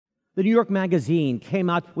The New York Magazine came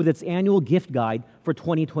out with its annual gift guide for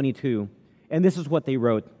 2022, and this is what they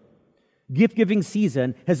wrote. Gift-giving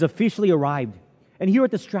season has officially arrived, and here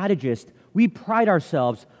at The Strategist, we pride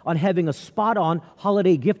ourselves on having a spot-on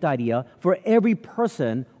holiday gift idea for every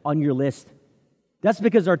person on your list. That's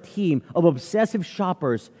because our team of obsessive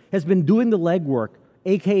shoppers has been doing the legwork,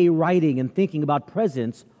 aka writing and thinking about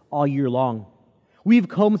presents all year long. We've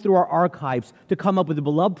combed through our archives to come up with the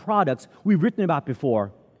beloved products we've written about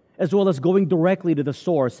before, as well as going directly to the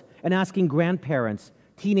source and asking grandparents,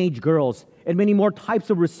 teenage girls, and many more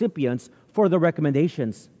types of recipients for the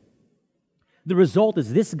recommendations. The result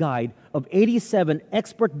is this guide of 87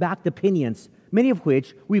 expert-backed opinions, many of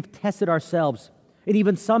which we've tested ourselves, and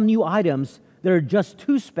even some new items that are just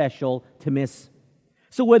too special to miss.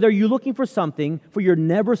 So whether you're looking for something for your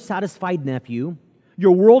never-satisfied nephew,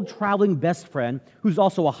 your world-traveling best friend who's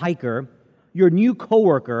also a hiker, your new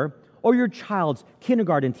coworker, or your child's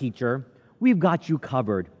kindergarten teacher, we've got you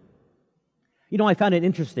covered. You know, I found it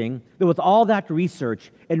interesting that with all that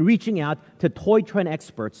research and reaching out to toy trend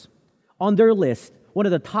experts, on their list, one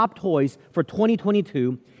of the top toys for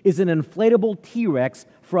 2022 is an inflatable T-Rex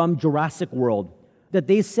from Jurassic World that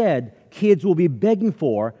they said kids will be begging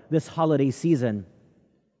for this holiday season.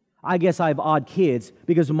 I guess I have odd kids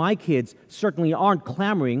because my kids certainly aren't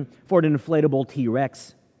clamoring for an inflatable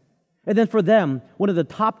T-Rex. And then for them, one of the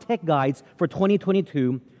top tech guides for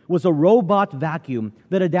 2022 was a robot vacuum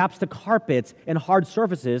that adapts to carpets and hard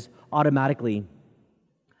surfaces automatically.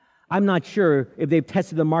 I'm not sure if they've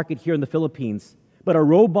tested the market here in the Philippines, but a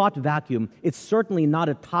robot vacuum is certainly not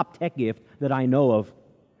a top tech gift that I know of.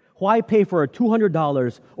 Why pay for a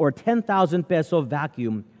 $200 or a 10,000 peso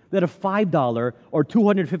vacuum that a $5 or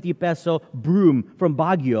 250 peso broom from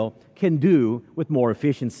Baguio can do with more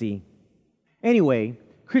efficiency? Anyway,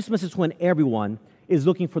 Christmas is when everyone is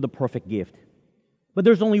looking for the perfect gift. But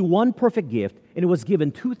there's only one perfect gift, and it was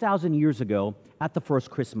given 2,000 years ago at the first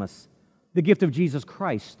Christmas, the gift of Jesus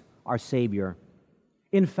Christ, our Savior.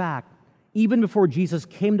 In fact, even before Jesus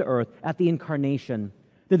came to earth at the Incarnation,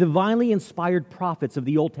 the divinely inspired prophets of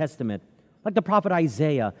the Old Testament, like the prophet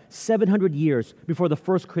Isaiah, 700 years before the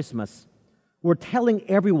first Christmas, were telling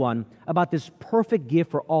everyone about this perfect gift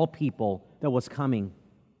for all people that was coming.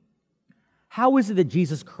 How is it that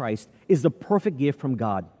Jesus Christ is the perfect gift from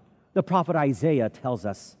God? The prophet Isaiah tells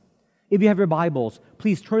us. If you have your Bibles,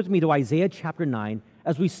 please turn with me to Isaiah chapter 9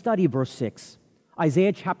 as we study verse 6.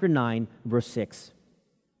 Isaiah chapter 9, verse 6.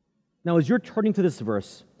 Now, as you're turning to this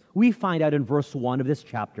verse, we find out in verse 1 of this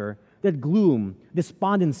chapter that gloom,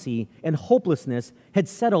 despondency, and hopelessness had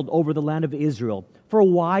settled over the land of Israel for a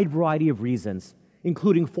wide variety of reasons,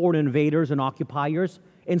 including foreign invaders and occupiers,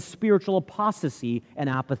 and spiritual apostasy and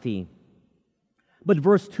apathy. But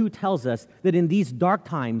verse 2 tells us that in these dark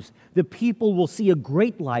times, the people will see a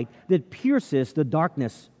great light that pierces the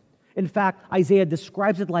darkness. In fact, Isaiah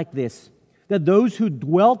describes it like this, that those who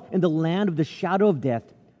dwelt in the land of the shadow of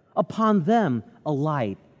death, upon them a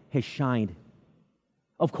light has shined.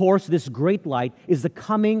 Of course, this great light is the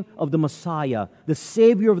coming of the Messiah, the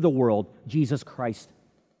Savior of the world, Jesus Christ.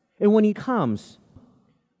 And when He comes,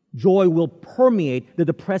 joy will permeate the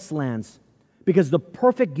depressed lands, because the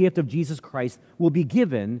perfect gift of Jesus Christ will be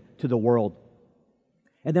given to the world.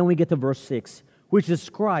 And then we get to verse 6, which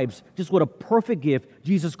describes just what a perfect gift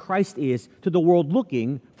Jesus Christ is to the world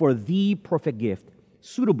looking for the perfect gift,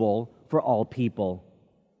 suitable for all people.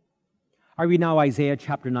 I read now Isaiah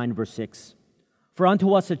chapter 9, verse 6. For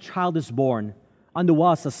unto us a child is born, unto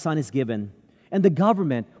us a son is given, and the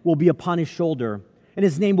government will be upon his shoulder, and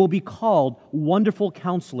his name will be called Wonderful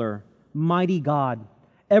Counselor, Mighty God,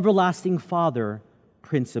 Everlasting Father,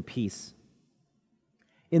 Prince of Peace.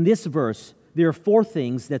 In this verse, there are four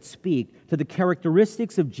things that speak to the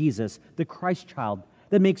characteristics of Jesus, the Christ child,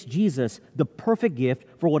 that makes Jesus the perfect gift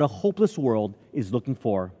for what a hopeless world is looking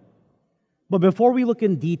for. But before we look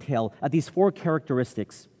in detail at these four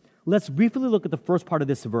characteristics, let's briefly look at the first part of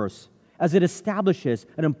this verse, as it establishes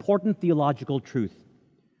an important theological truth.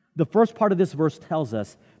 The first part of this verse tells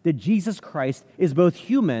us that Jesus Christ is both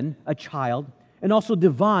human, a child, and also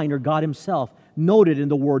divine, or God Himself, noted in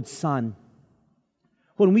the word Son.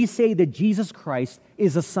 When we say that Jesus Christ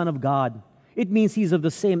is the Son of God, it means He's of the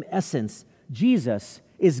same essence. Jesus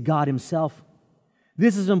is God Himself.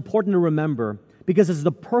 This is important to remember because as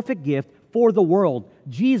the perfect gift for the world,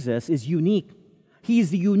 Jesus is unique. He is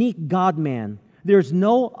the unique God-man. There's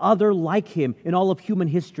no other like Him in all of human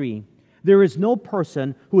history. There is no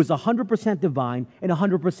person who is 100% divine and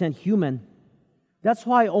 100% human. That's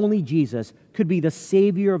why only Jesus could be the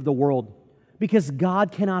Savior of the world, because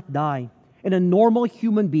God cannot die, and a normal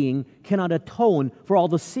human being cannot atone for all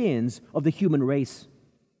the sins of the human race.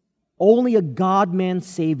 Only a God-man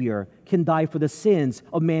Savior can die for the sins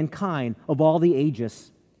of mankind of all the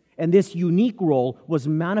ages. And this unique role was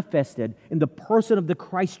manifested in the person of the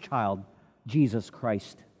Christ child, Jesus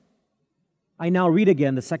Christ. I now read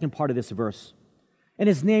again the second part of this verse. And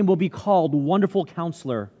his name will be called Wonderful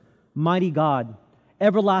Counselor, Mighty God,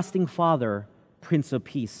 Everlasting Father, Prince of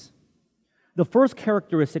Peace. The first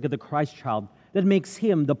characteristic of the Christ child that makes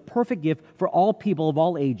him the perfect gift for all people of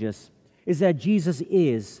all ages is that Jesus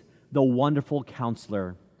is the Wonderful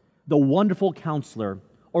Counselor. The Wonderful Counselor,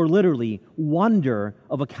 or literally, wonder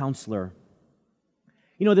of a counselor.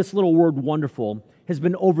 You know, this little word wonderful has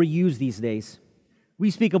been overused these days. We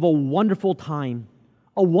speak of a wonderful time,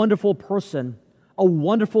 a wonderful person, a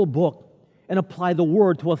wonderful book, and apply the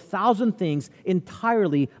word to 1,000 things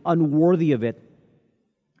entirely unworthy of it.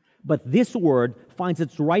 But this word finds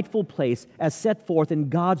its rightful place as set forth in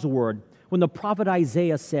God's word when the prophet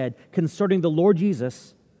Isaiah said concerning the Lord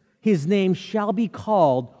Jesus, his name shall be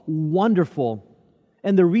called Wonderful.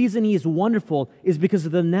 And the reason he is wonderful is because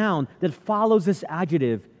of the noun that follows this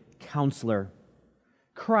adjective, Counselor.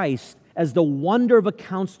 Christ, as the wonder of a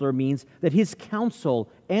counselor, means that his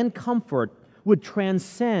counsel and comfort would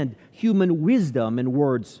transcend human wisdom and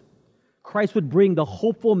words. Christ would bring the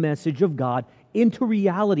hopeful message of God into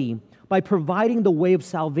reality by providing the way of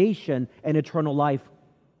salvation and eternal life.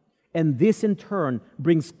 And this, in turn,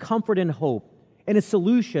 brings comfort and hope and a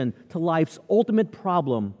solution to life's ultimate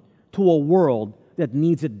problem, to a world that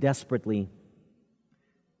needs it desperately.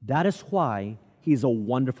 That is why he's a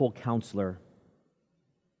wonderful counselor.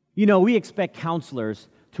 You know, we expect counselors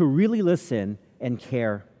to really listen and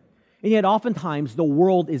care. And yet oftentimes the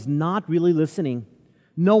world is not really listening.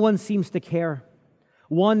 No one seems to care.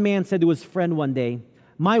 One man said to his friend one day,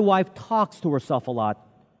 "My wife talks to herself a lot."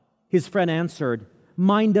 His friend answered,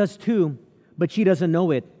 "Mine does too, but she doesn't know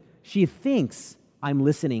it. She thinks I'm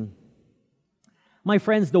listening." My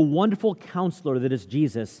friends, the wonderful counselor that is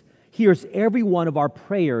Jesus hears every one of our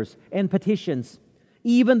prayers and petitions,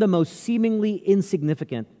 even the most seemingly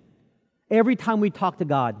insignificant. Every time we talk to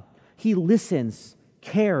God, he listens,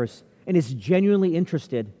 cares, and is genuinely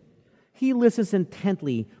interested. He listens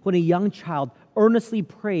intently when a young child earnestly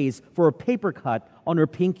prays for a paper cut on her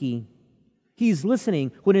pinky. He's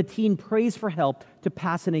listening when a teen prays for help to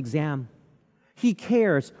pass an exam. He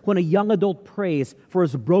cares when a young adult prays for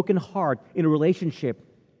his broken heart in a relationship.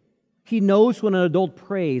 He knows when an adult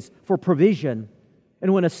prays for provision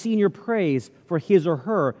and when a senior prays for his or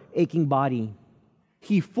her aching body.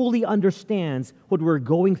 He fully understands what we're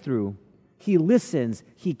going through. He listens.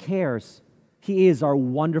 He cares. He is our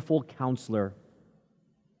wonderful counselor.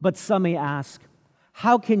 But some may ask,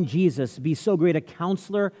 how can Jesus be so great a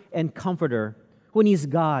counselor and comforter when he's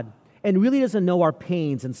God and really doesn't know our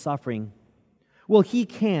pains and suffering? Well, he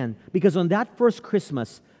can, because on that first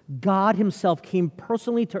Christmas, God himself came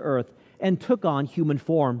personally to earth and took on human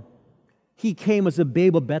form. He came as a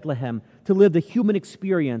babe of Bethlehem to live the human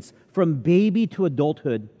experience from baby to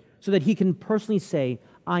adulthood so that he can personally say,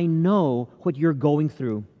 I know what you're going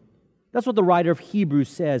through. That's what the writer of Hebrews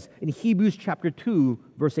says in Hebrews chapter 2,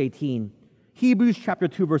 verse 18. Hebrews chapter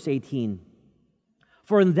 2, verse 18.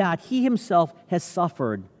 For in that he himself has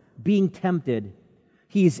suffered, being tempted,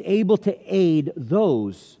 he is able to aid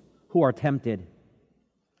those who are tempted.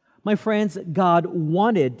 My friends, God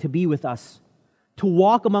wanted to be with us, to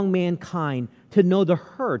walk among mankind, to know the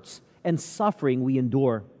hurts and suffering we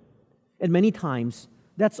endure. And many times,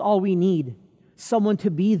 that's all we need, someone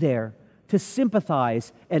to be there, to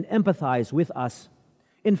sympathize and empathize with us.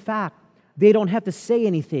 In fact, they don't have to say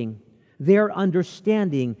anything. Their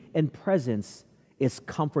understanding and presence is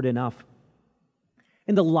comfort enough.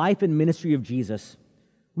 In the life and ministry of Jesus,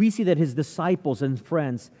 we see that his disciples and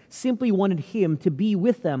friends simply wanted him to be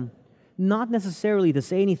with them, not necessarily to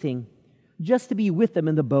say anything, just to be with them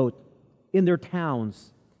in the boat, in their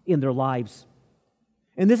towns, in their lives.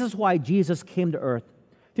 And this is why Jesus came to earth,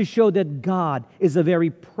 to show that God is a very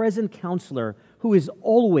present counselor who is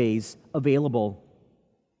always available.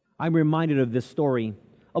 I'm reminded of this story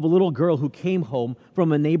of a little girl who came home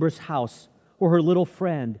from a neighbor's house where her little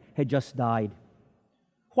friend had just died.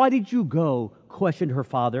 "Why did you go?" questioned her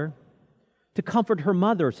father. "To comfort her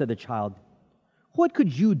mother," said the child. "What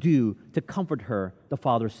could you do to comfort her?" the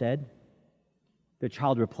father said. The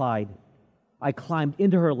child replied, "I climbed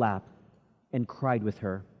into her lap and cried with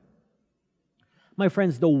her." My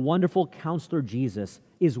friends, the wonderful counselor Jesus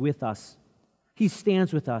is with us. He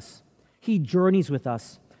stands with us. He journeys with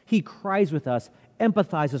us. He cries with us,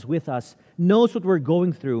 empathizes with us, knows what we're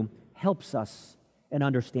going through, helps us, and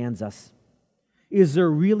understands us. Is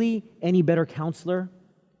there really any better counselor?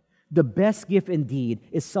 The best gift indeed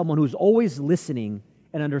is someone who's always listening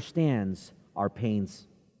and understands our pains.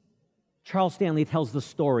 Charles Stanley tells the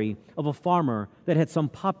story of a farmer that had some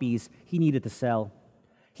puppies he needed to sell.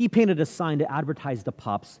 He painted a sign to advertise the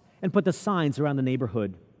pups and put the signs around the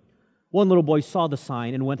neighborhood. One little boy saw the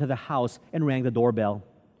sign and went to the house and rang the doorbell.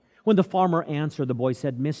 When the farmer answered, the boy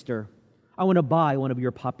said, "Mister, I want to buy one of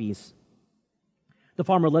your puppies." The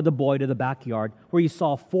farmer led the boy to the backyard where he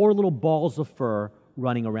saw 4 little balls of fur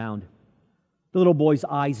running around. The little boy's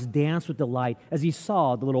eyes danced with delight as he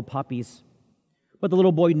saw the little puppies. But the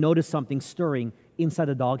little boy noticed something stirring inside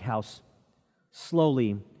the doghouse.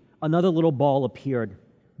 Slowly, another little ball appeared,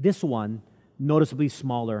 this one noticeably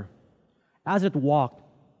smaller. As it walked,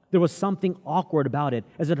 there was something awkward about it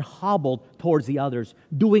as it hobbled towards the others,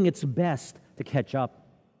 doing its best to catch up.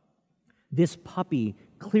 This puppy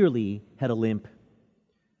clearly had a limp.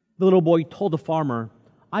 The little boy told the farmer,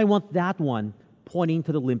 "I want that one," pointing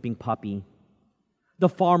to the limping puppy. The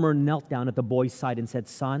farmer knelt down at the boy's side and said,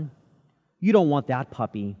 "Son, you don't want that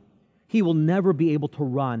puppy. He will never be able to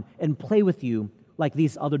run and play with you like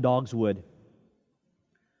these other dogs would."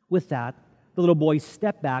 With that, the little boy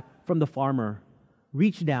stepped back from the farmer,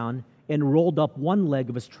 reached down, and rolled up one leg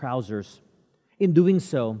of his trousers. In doing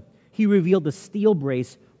so, he revealed a steel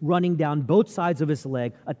brace running down both sides of his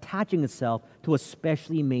leg, attaching itself to a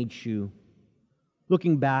specially made shoe.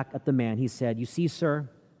 Looking back at the man, he said, "You see, sir,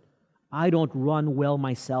 I don't run well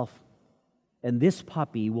myself, and this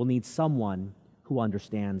puppy will need someone who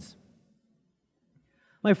understands."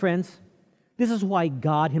 My friends, this is why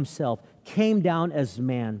God Himself came down as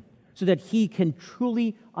man, so that He can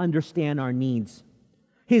truly understand our needs.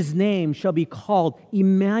 His name shall be called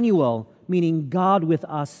Emmanuel, meaning God with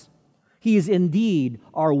us. He is indeed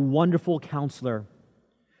our wonderful counselor.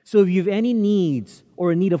 So if you have any needs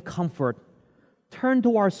or a need of comfort, turn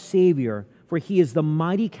to our Savior, for He is the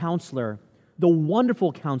mighty counselor, the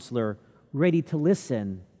wonderful counselor, ready to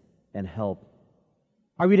listen and help.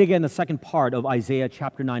 I read again the second part of Isaiah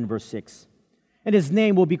chapter 9, verse 6. "And His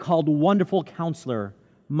name will be called Wonderful Counselor,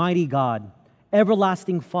 Mighty God,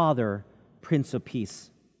 Everlasting Father, Prince of Peace."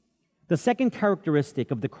 The second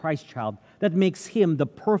characteristic of the Christ child that makes Him the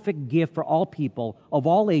perfect gift for all people of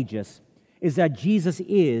all ages is that Jesus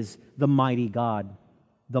is the mighty God,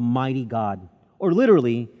 or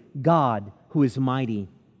literally, God who is mighty.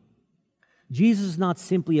 Jesus is not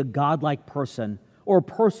simply a godlike person or a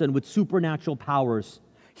person with supernatural powers.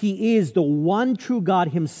 He is the one true God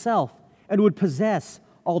Himself and would possess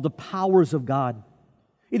all the powers of God.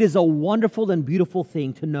 It is a wonderful and beautiful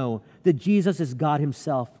thing to know that Jesus is God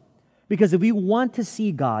Himself. Because if we want to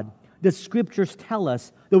see God, the Scriptures tell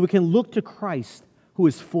us that we can look to Christ, who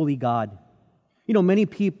is fully God. You know, many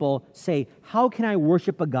people say, "How can I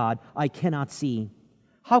worship a God I cannot see?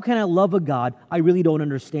 How can I love a God I really don't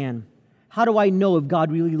understand? How do I know if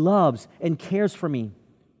God really loves and cares for me?"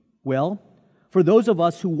 Well, for those of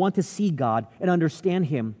us who want to see God and understand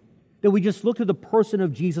Him, then we just look to the person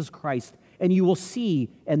of Jesus Christ, and you will see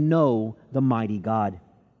and know the mighty God.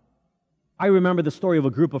 I remember the story of a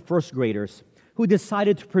group of first graders who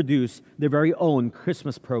decided to produce their very own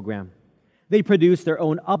Christmas program. They produced their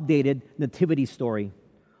own updated nativity story.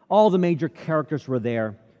 All the major characters were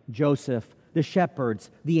there: Joseph, the shepherds,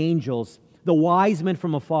 the angels, the wise men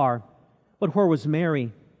from afar. But where was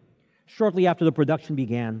Mary? Shortly after the production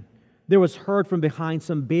began, there was heard from behind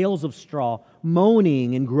some bales of straw,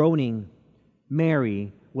 moaning and groaning.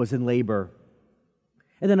 Mary was in labor.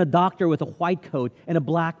 And then a doctor with a white coat and a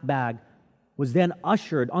black bag was then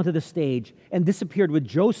ushered onto the stage and disappeared with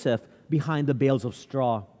Joseph behind the bales of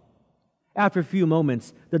straw. After a few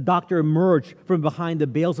moments, the doctor emerged from behind the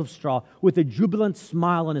bales of straw with a jubilant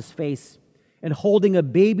smile on his face, and holding a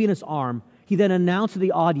baby in his arm, he then announced to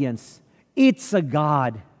the audience, "It's a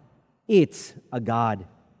God. It's a God."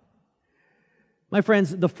 My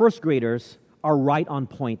friends, the first graders are right on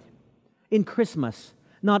point. In Christmas,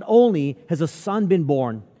 not only has a son been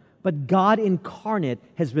born, but God incarnate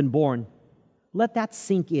has been born. Let that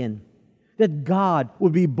sink in, that God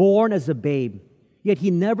would be born as a babe, yet He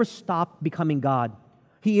never stopped becoming God.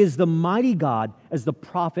 He is the mighty God, as the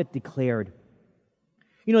prophet declared.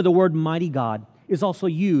 You know, the word mighty God is also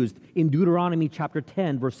used in Deuteronomy chapter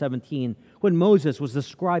 10, verse 17, when Moses was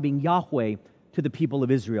describing Yahweh to the people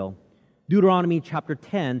of Israel. Deuteronomy chapter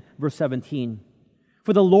 10, verse 17.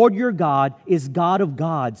 "For the Lord your God is God of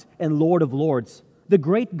gods and Lord of lords, the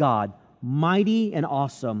great God, mighty and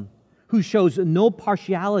awesome, who shows no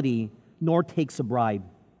partiality nor takes a bribe."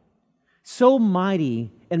 So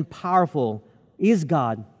mighty and powerful is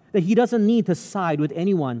God that He doesn't need to side with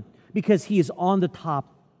anyone because He is on the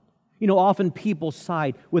top. You know, often people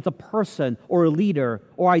side with a person or a leader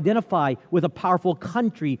or identify with a powerful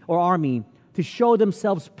country or army, to show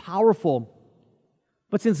themselves powerful.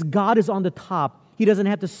 But since God is on the top, He doesn't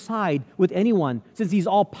have to side with anyone. Since He's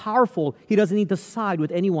all-powerful, He doesn't need to side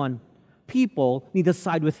with anyone. People need to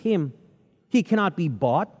side with Him. He cannot be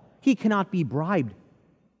bought. He cannot be bribed.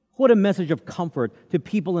 What a message of comfort to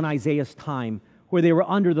people in Isaiah's time, where they were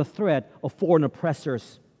under the threat of foreign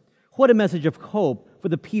oppressors. What a message of hope for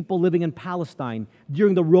the people living in Palestine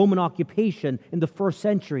during the Roman occupation in the first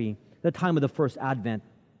century, the time of the first Advent.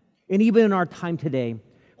 And even in our time today,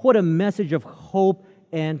 what a message of hope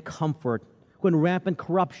and comfort when rampant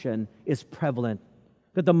corruption is prevalent,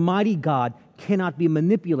 that the mighty God cannot be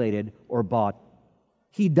manipulated or bought.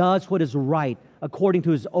 He does what is right according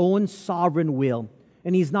to His own sovereign will,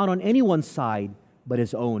 and He's not on anyone's side but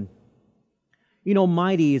His own. You know,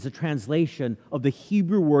 mighty is a translation of the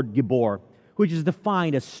Hebrew word gibor, which is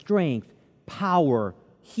defined as strength, power,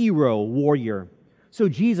 hero, warrior. So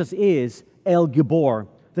Jesus is El Gibor,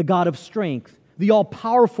 the God of strength, the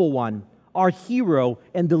all-powerful one, our hero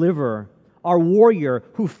and deliverer, our warrior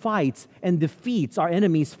who fights and defeats our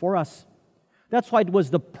enemies for us. That's why it was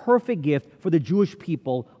the perfect gift for the Jewish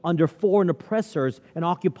people under foreign oppressors and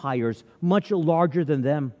occupiers, much larger than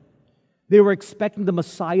them. They were expecting the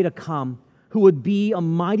Messiah to come, who would be a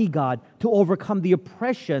mighty God to overcome the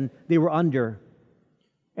oppression they were under.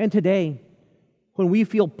 And today, when we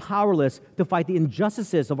feel powerless to fight the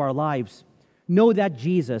injustices of our lives, know that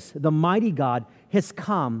Jesus, the mighty God, has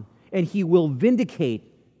come, and He will vindicate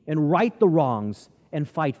and right the wrongs and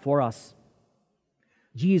fight for us.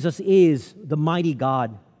 Jesus is the mighty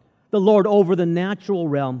God, the Lord over the natural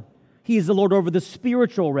realm. He is the Lord over the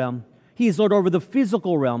spiritual realm. He is Lord over the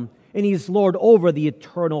physical realm, and He is Lord over the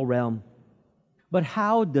eternal realm. But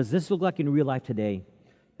how does this look like in real life today?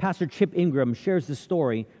 Pastor Chip Ingram shares the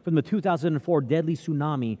story from the 2004 deadly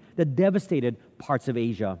tsunami that devastated parts of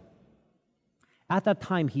Asia. At that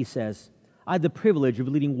time, he says, I had the privilege of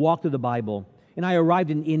leading Walk Through the Bible, and I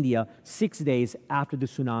arrived in India 6 days after the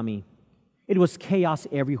tsunami. It was chaos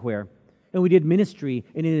everywhere, and we did ministry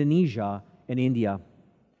in Indonesia and India.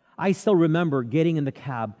 I still remember getting in the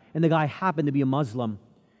cab, and the guy happened to be a Muslim.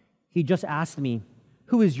 He just asked me,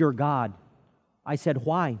 "Who is your God?" I said,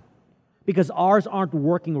 "Why?" "Because ours aren't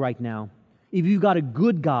working right now. If you've got a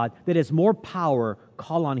good God that has more power,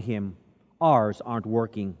 call on Him. Ours aren't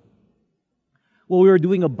working." Well, we were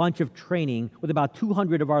doing a bunch of training with about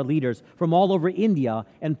 200 of our leaders from all over India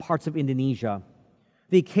and parts of Indonesia.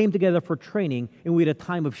 They came together for training, and we had a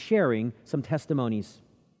time of sharing some testimonies.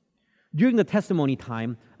 During the testimony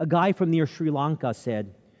time, a guy from near Sri Lanka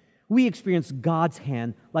said, "We experienced God's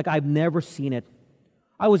hand like I've never seen it.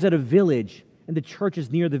 I was at a village, and the church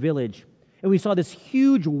is near the village, and we saw this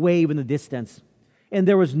huge wave in the distance, and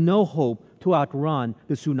there was no hope to outrun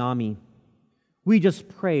the tsunami. We just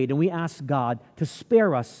prayed, and we asked God to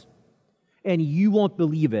spare us. And you won't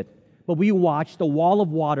believe it, but we watched the wall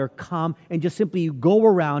of water come and just simply go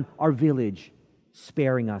around our village,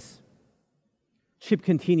 sparing us." Chip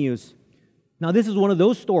continues, "Now this is one of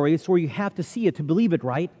those stories where you have to see it to believe it,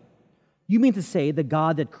 right? You mean to say the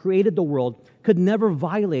God that created the world could never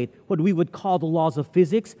violate what we would call the laws of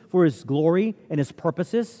physics for His glory and His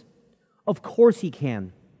purposes? Of course He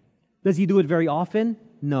can. Does He do it very often?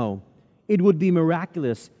 No. It would be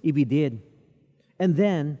miraculous if He did. And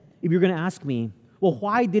then, if you're going to ask me, well,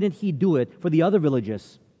 why didn't He do it for the other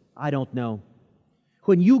villages? I don't know.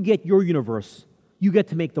 When you get your universe, you get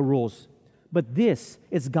to make the rules. But this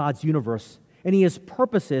is God's universe, and He has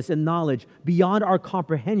purposes and knowledge beyond our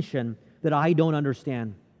comprehension that I don't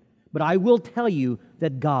understand. But I will tell you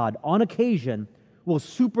that God, on occasion, will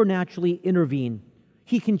supernaturally intervene.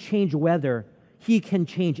 He can change weather. He can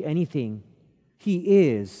change anything. He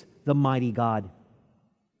is the mighty God."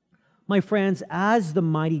 My friends, as the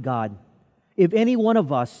mighty God, if any one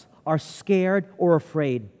of us are scared or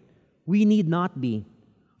afraid, we need not be.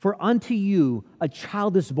 For unto you a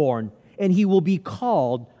child is born, and He will be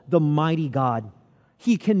called the mighty God.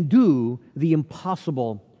 He can do the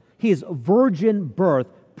impossible. His virgin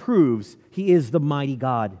birth proves He is the mighty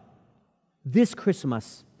God. This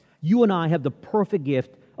Christmas, you and I have the perfect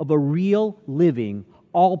gift of a real, living,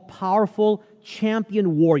 all-powerful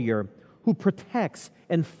champion warrior who protects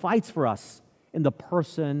and fights for us in the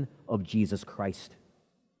person of Jesus Christ.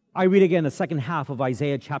 I read again the second half of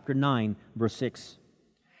Isaiah chapter 9, verse 6.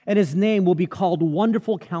 "And His name will be called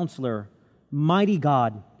Wonderful Counselor, Mighty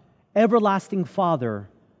God, Everlasting Father,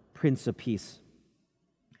 Prince of Peace."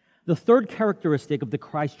 The third characteristic of the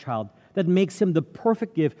Christ child that makes Him the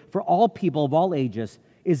perfect gift for all people of all ages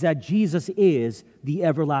is that Jesus is the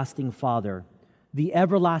everlasting Father. The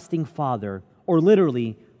everlasting Father, or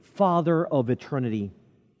literally, Father of eternity.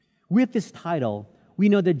 With this title, we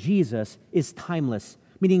know that Jesus is timeless,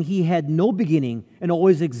 meaning he had no beginning and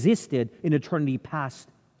always existed in eternity past.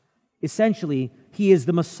 Essentially, he is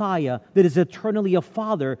the Messiah that is eternally a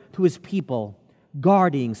father to his people,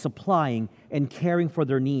 guarding, supplying, and caring for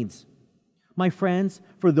their needs. My friends,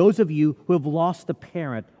 for those of you who have lost a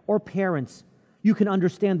parent or parents, you can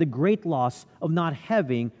understand the great loss of not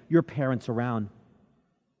having your parents around.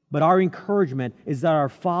 But our encouragement is that our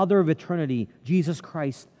Father of eternity, Jesus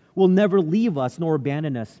Christ, will never leave us nor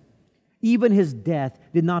abandon us. Even his death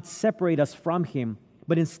did not separate us from him,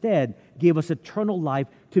 but instead gave us eternal life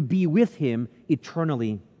to be with him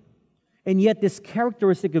eternally. And yet this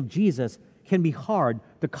characteristic of Jesus can be hard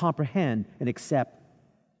to comprehend and accept.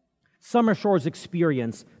 Summer Shore's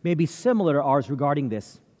experience may be similar to ours regarding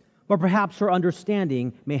this, but perhaps her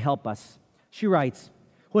understanding may help us. She writes,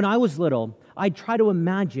 "When I was little, I'd try to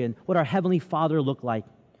imagine what our Heavenly Father looked like.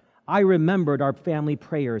 I remembered our family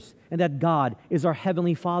prayers and that God is our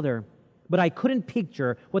Heavenly Father, but I couldn't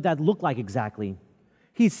picture what that looked like exactly.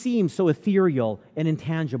 He seemed so ethereal and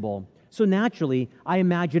intangible, so naturally I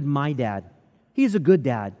imagined my dad. He's a good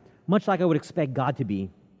dad, much like I would expect God to be.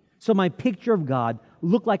 So my picture of God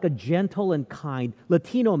looked like a gentle and kind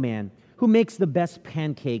Latino man who makes the best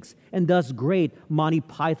pancakes and does great Monty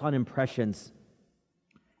Python impressions.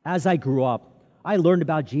 As I grew up, I learned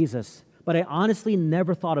about Jesus, but I honestly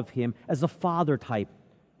never thought of him as a father type,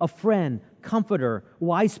 a friend, comforter,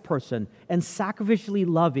 wise person, and sacrificially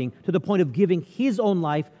loving to the point of giving his own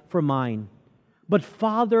life for mine. But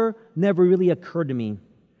father never really occurred to me.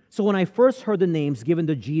 So when I first heard the names given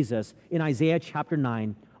to Jesus in Isaiah chapter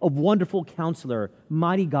 9 of Wonderful Counselor,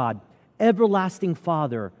 Mighty God, Everlasting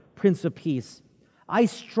Father, Prince of Peace, I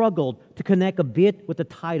struggled to connect a bit with the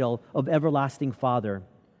title of Everlasting Father.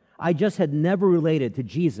 I just had never related to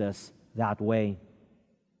Jesus that way.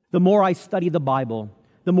 The more I studied the Bible,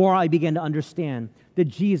 the more I began to understand that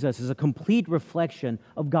Jesus is a complete reflection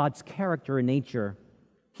of God's character and nature.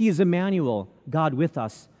 He is Emmanuel, God with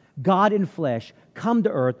us, God in flesh, come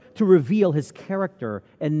to earth to reveal his character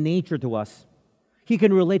and nature to us. He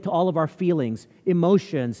can relate to all of our feelings,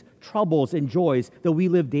 emotions, troubles, and joys that we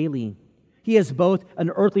live daily. He has both an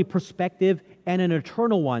earthly perspective and an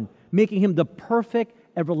eternal one, making him the perfect,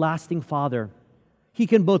 everlasting Father. He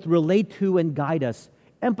can both relate to and guide us,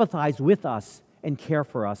 empathize with us, and care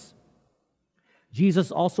for us.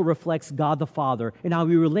 Jesus also reflects God the Father in how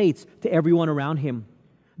he relates to everyone around him.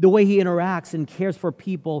 The way he interacts and cares for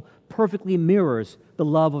people perfectly mirrors the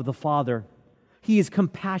love of the Father. He is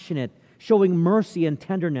compassionate, showing mercy and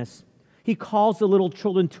tenderness. He calls the little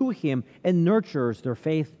children to him and nurtures their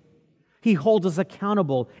faith. He holds us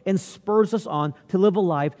accountable and spurs us on to live a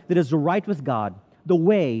life that is right with God, the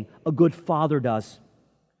way a good father does.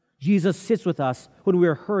 Jesus sits with us when we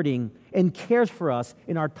are hurting and cares for us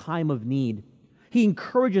in our time of need. He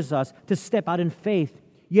encourages us to step out in faith,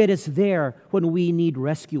 yet is there when we need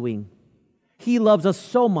rescuing. He loves us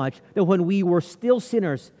so much that when we were still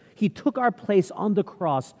sinners, he took our place on the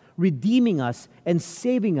cross, redeeming us and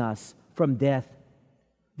saving us from death.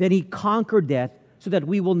 Then he conquered death so that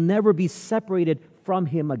we will never be separated from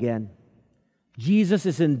him again. Jesus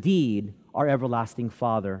is indeed our everlasting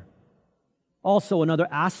Father. Also, another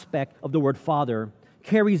aspect of the word Father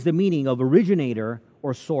carries the meaning of originator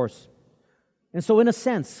or source. And so, in a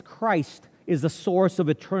sense, Christ is the source of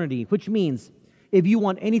eternity, which means if you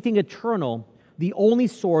want anything eternal, the only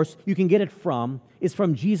source you can get it from is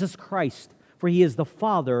from Jesus Christ, for he is the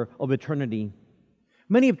Father of eternity.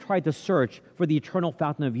 Many have tried to search for the eternal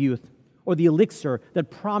fountain of youth or the elixir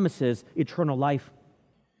that promises eternal life.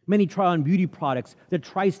 Many try on beauty products that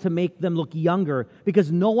tries to make them look younger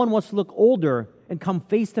because no one wants to look older and come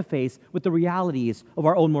face to face with the realities of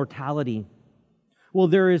our own mortality. Well,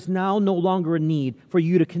 there is now no longer a need for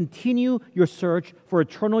you to continue your search for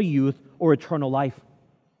eternal youth or eternal life.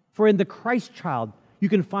 For in the Christ child, you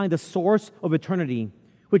can find the source of eternity,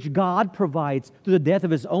 which God provides through the death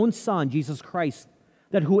of his own Son, Jesus Christ,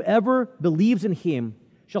 that whoever believes in him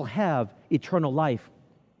shall have eternal life.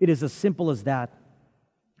 It is as simple as that.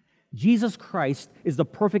 Jesus Christ is the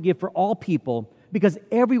perfect gift for all people because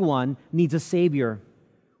everyone needs a Savior.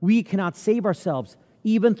 We cannot save ourselves,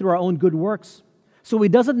 even through our own good works. So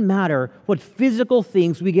it doesn't matter what physical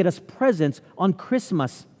things we get as presents on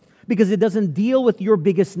Christmas, because it doesn't deal with your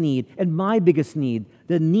biggest need and my biggest need,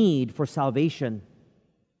 the need for salvation.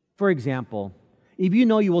 For example, if you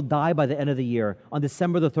know you will die by the end of the year on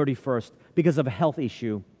December the 31st because of a health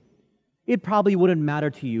issue, it probably wouldn't matter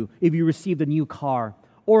to you if you received a new car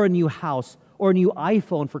or a new house or a new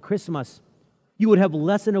iPhone for Christmas. You would have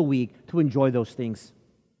less than a week to enjoy those things.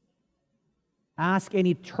 Ask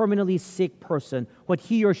any terminally sick person what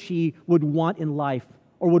he or she would want in life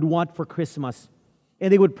or would want for Christmas,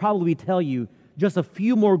 and they would probably tell you just a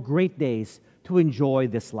few more great days to enjoy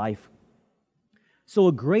this life. So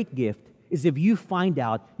a great gift is if you find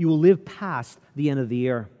out you will live past the end of the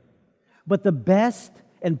year. But the best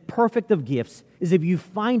and perfect of gifts is if you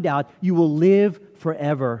find out you will live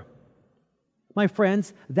forever. My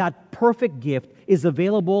friends, that perfect gift is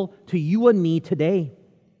available to you and me today.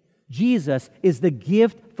 Jesus is the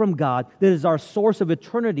gift from God that is our source of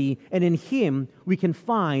eternity, and in Him we can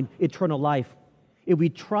find eternal life. If we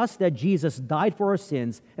trust that Jesus died for our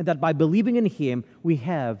sins and that by believing in Him we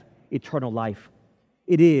have eternal life.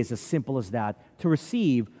 It is as simple as that, to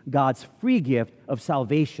receive God's free gift of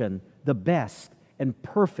salvation, the best and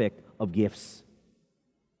perfect of gifts.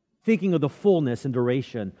 Thinking of the fullness and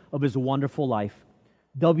duration of His wonderful life,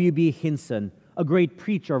 W.B. Hinson, a great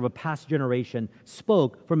preacher of a past generation,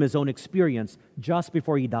 spoke from his own experience just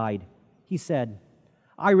before he died. He said,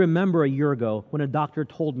 "I remember a year ago when a doctor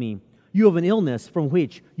told me, 'You have an illness from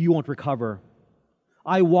which you won't recover.'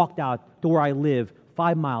 I walked out to where I live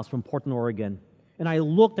 5 miles from Portland, Oregon, and I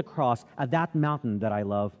looked across at that mountain that I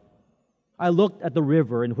love. I looked at the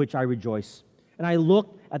river in which I rejoice, and I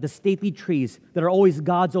looked at the stately trees that are always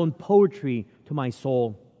God's own poetry to my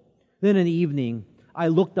soul. Then in the evening, I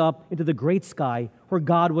looked up into the great sky where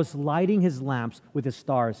God was lighting His lamps with His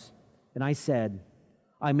stars, and I said,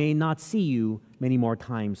 'I may not see you many more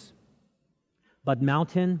times. But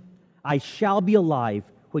mountain, I shall be alive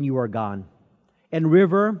when you are gone. And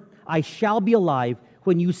river, I shall be alive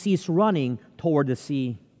when you cease running toward the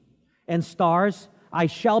sea. And stars, I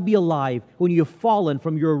shall be alive when you have fallen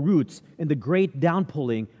from your roots in the great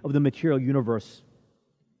downpulling of the material universe.'"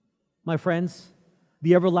 My friends,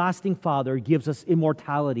 the everlasting Father gives us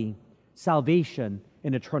immortality, salvation,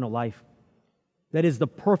 and eternal life. That is the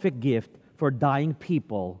perfect gift for dying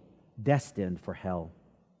people destined for hell.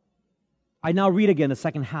 I now read again the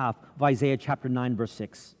second half of Isaiah chapter 9, verse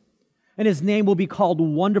 6. "And His name will be called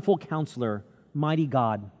Wonderful Counselor, Mighty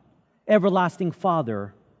God, Everlasting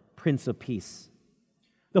Father, Prince of Peace."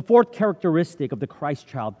 The fourth characteristic of the Christ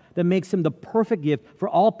child that makes Him the perfect gift for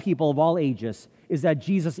all people of all ages is that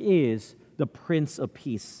Jesus is the Prince of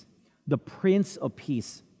Peace. The Prince of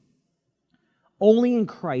Peace. Only in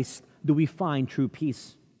Christ do we find true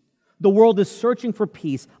peace. The world is searching for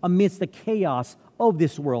peace amidst the chaos of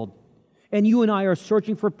this world. And you and I are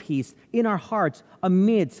searching for peace in our hearts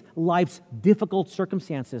amidst life's difficult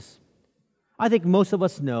circumstances. I think most of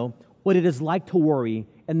us know what it is like to worry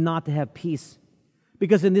and not to have peace.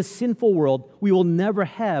 Because in this sinful world, we will never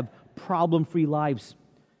have problem-free lives.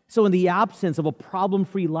 So in the absence of a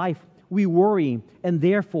problem-free life, we worry and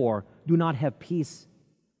therefore do not have peace.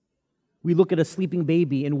 We look at a sleeping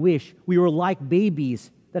baby and wish we were like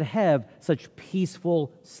babies that have such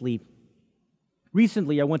peaceful sleep.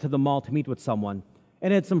 Recently, I went to the mall to meet with someone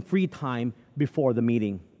and had some free time before the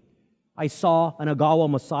meeting. I saw an Ogawa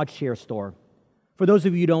massage chair store. For those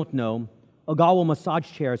of you who don't know, Ogawa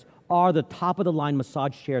massage chairs are the top-of-the-line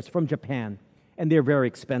massage chairs from Japan, and they're very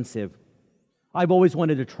expensive. I've always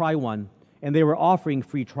wanted to try one, and they were offering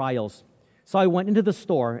free trials. So I went into the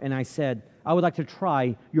store and I said, "I would like to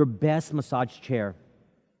try your best massage chair."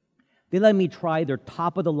 They let me try their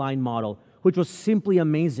top-of-the-line model, which was simply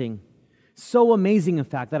amazing. So amazing, in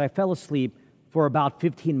fact, that I fell asleep for about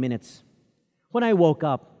 15 minutes. When I woke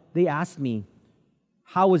up, they asked me,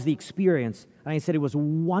 "How was the experience?" And I said it was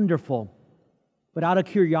wonderful. But out of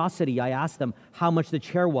curiosity, I asked them how much the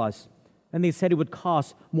chair was. And they said it would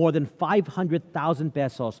cost more than 500,000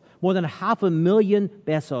 pesos, more than 500,000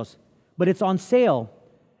 pesos. But it's on sale,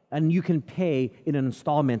 and you can pay in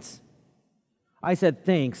installments. I said,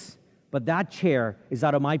 "Thanks, but that chair is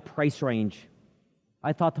out of my price range."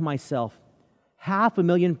 I thought to myself,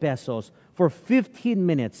 500,000 pesos for 15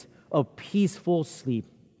 minutes of peaceful sleep.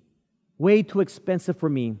 Way too expensive for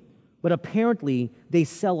me, but apparently they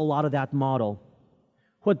sell a lot of that model.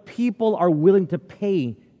 What people are willing to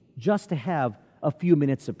pay just to have a few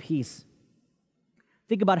minutes of peace.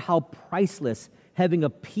 Think about how priceless having a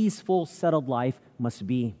peaceful, settled life must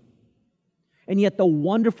be. And yet the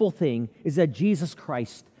wonderful thing is that Jesus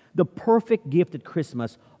Christ, the perfect gift at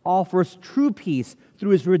Christmas, offers true peace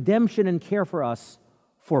through His redemption and care for us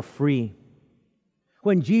for free.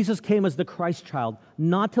 When Jesus came as the Christ child,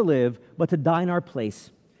 not to live, but to die in our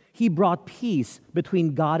place, He brought peace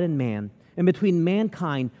between God and man, and between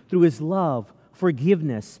mankind through His love,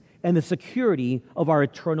 forgiveness, and the security of our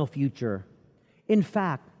eternal future. In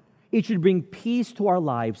fact, it should bring peace to our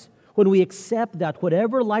lives when we accept that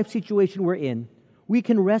whatever life situation we're in, we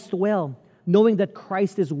can rest well, knowing that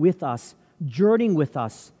Christ is with us, journeying with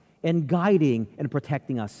us, and guiding and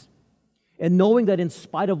protecting us. And knowing that in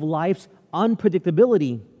spite of life's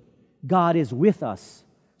unpredictability, God is with us,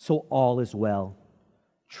 so all is well.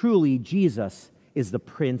 Truly, Jesus is the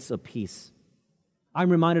Prince of Peace. I'm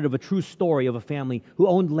reminded of a true story of a family who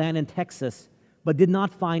owned land in Texas but did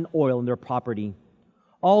not find oil in their property.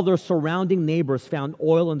 All their surrounding neighbors found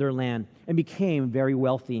oil in their land and became very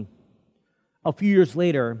wealthy. A few years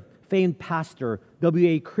later, famed pastor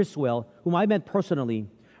W.A. Criswell, whom I met personally,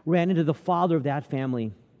 ran into the father of that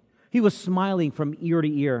family. He was smiling from ear to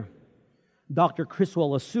ear. Dr.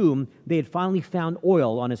 Criswell assumed they had finally found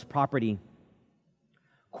oil on his property.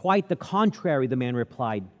 Quite the contrary, the man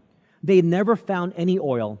replied. They had never found any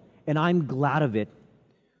oil, and I'm glad of it.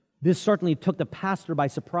 This certainly took the pastor by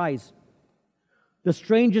surprise. The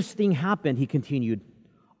strangest thing happened, he continued.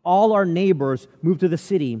 All our neighbors moved to the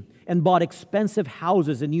city and bought expensive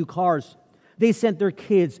houses and new cars. They sent their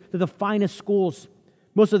kids to the finest schools.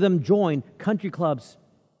 Most of them joined country clubs.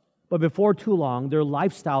 But before too long, their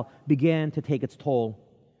lifestyle began to take its toll.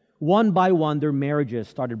 One by one, their marriages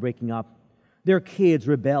started breaking up. Their kids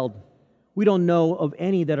rebelled. We don't know of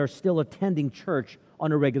any that are still attending church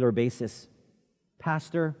on a regular basis.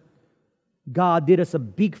 Pastor, God did us a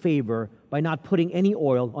big favor by not putting any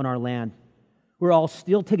oil on our land. We're all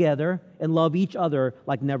still together and love each other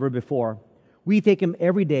like never before. We thank Him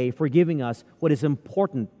every day for giving us what is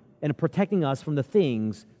important and protecting us from the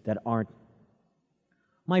things that aren't.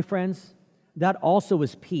 My friends, that also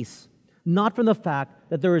is peace, not from the fact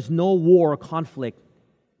that there is no war or conflict,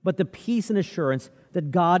 but the peace and assurance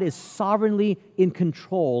that God is sovereignly in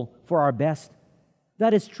control for our best.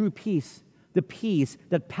 That is true peace, the peace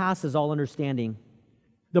that passes all understanding.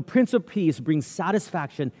 The Prince of Peace brings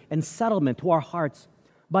satisfaction and settlement to our hearts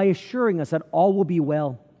by assuring us that all will be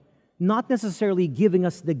well, not necessarily giving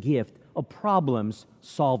us the gift of problems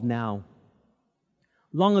solved now.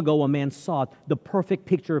 Long ago, a man sought the perfect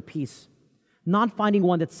picture of peace. Not finding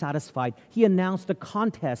one that satisfied, he announced a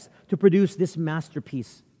contest to produce this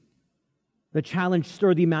masterpiece. The challenge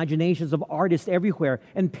stirred the imaginations of artists everywhere,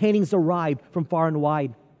 and paintings arrived from far and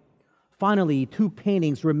wide. Finally, 2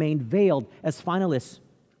 paintings remained veiled as finalists.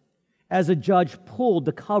 As a judge pulled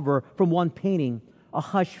the cover from one painting, a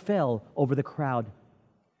hush fell over the crowd.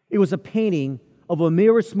 It was a painting of a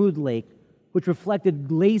mirror-smooth lake which reflected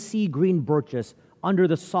glassy green birches under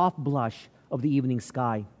the soft blush of the evening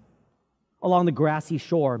sky. Along the grassy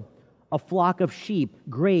shore, a flock of sheep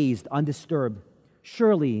grazed undisturbed.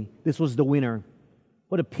 Surely this was the winner.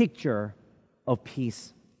 What a picture of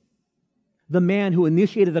peace. The man who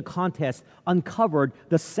initiated the contest uncovered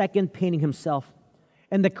the second painting himself,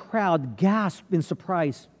 and the crowd gasped in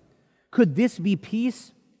surprise. Could this be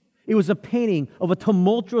peace? It was a painting of a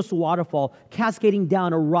tumultuous waterfall cascading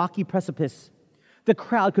down a rocky precipice. The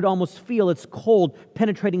crowd could almost feel its cold,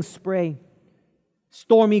 penetrating spray.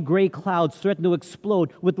 Stormy gray clouds threatened to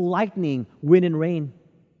explode with lightning, wind, and rain.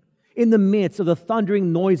 In the midst of the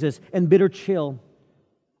thundering noises and bitter chill,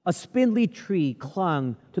 a spindly tree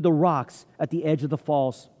clung to the rocks at the edge of the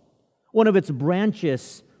falls. One of its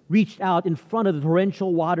branches reached out in front of the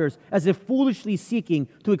torrential waters as if foolishly seeking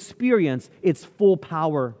to experience its full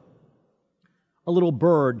power. A little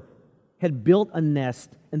bird had built a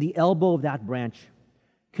nest in the elbow of that branch.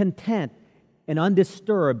 Content and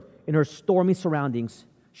undisturbed in her stormy surroundings,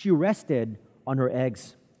 she rested on her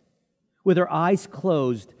eggs. With her eyes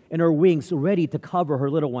closed and her wings ready to cover her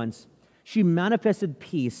little ones, she manifested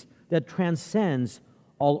peace that transcends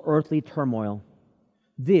all earthly turmoil.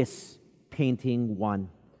 This painting won.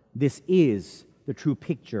 This is the true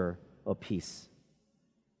picture of peace.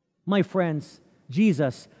 My friends,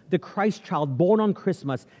 Jesus, the Christ child born on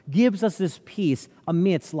Christmas, gives us this peace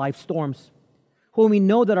amidst life's storms. When we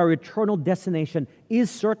know that our eternal destination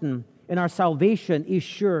is certain and our salvation is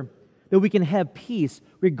sure, that we can have peace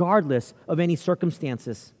regardless of any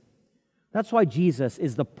circumstances. That's why Jesus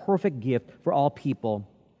is the perfect gift for all people.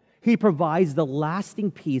 He provides the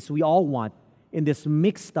lasting peace we all want in this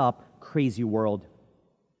mixed up, crazy world.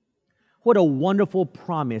 What a wonderful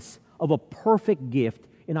promise of a perfect gift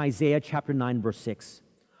in Isaiah chapter 9, verse 6.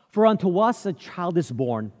 For unto us a child is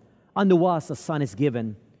born, unto us a son is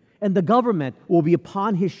given, and the government will be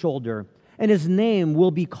upon his shoulder, and his name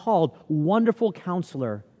will be called Wonderful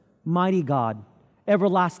Counselor, Mighty God,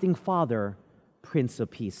 Everlasting Father, Prince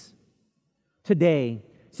of Peace. Today,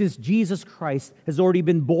 since Jesus Christ has already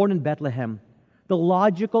been born in Bethlehem, the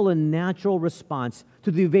logical and natural response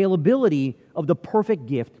to the availability of the perfect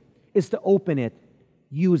gift is to open it,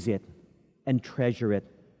 use it, and treasure it.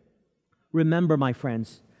 Remember, my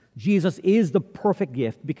friends, Jesus is the perfect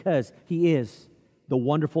gift because He is the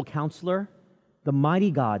Wonderful Counselor, the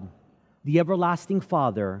Mighty God, the Everlasting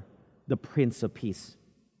Father, the Prince of Peace.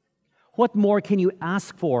 What more can you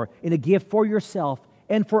ask for in a gift for yourself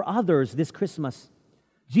and for others this Christmas?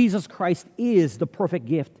 Jesus Christ is the perfect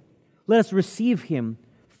gift. Let us receive Him,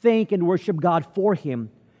 thank and worship God for Him,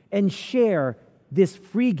 and share this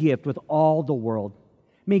free gift with all the world.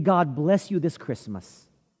 May God bless you this Christmas.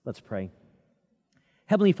 Let's pray.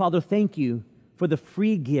 Heavenly Father, thank you for the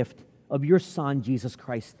free gift of your Son, Jesus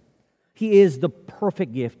Christ. He is the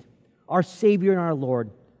perfect gift, our Savior and our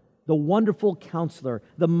Lord, the wonderful Counselor,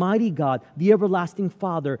 the mighty God, the everlasting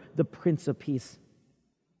Father, the Prince of Peace.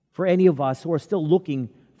 For any of us who are still looking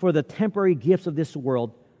for the temporary gifts of this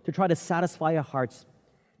world to try to satisfy our hearts,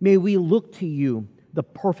 may we look to you, the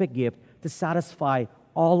perfect gift, to satisfy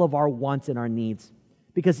all of our wants and our needs.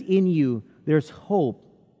 Because in you, there's hope,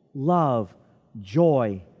 love,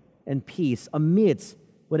 joy, and peace amidst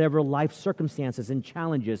whatever life circumstances and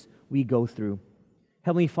challenges we go through.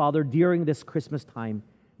 Heavenly Father, during this Christmas time,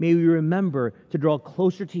 may we remember to draw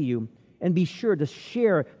closer to you and be sure to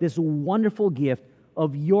share this wonderful gift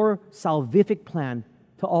of your salvific plan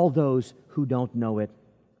to all those who don't know it.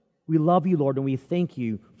 We love you, Lord, and we thank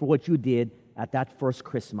you for what you did at that first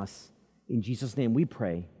Christmas. In Jesus' name we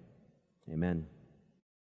pray. Amen.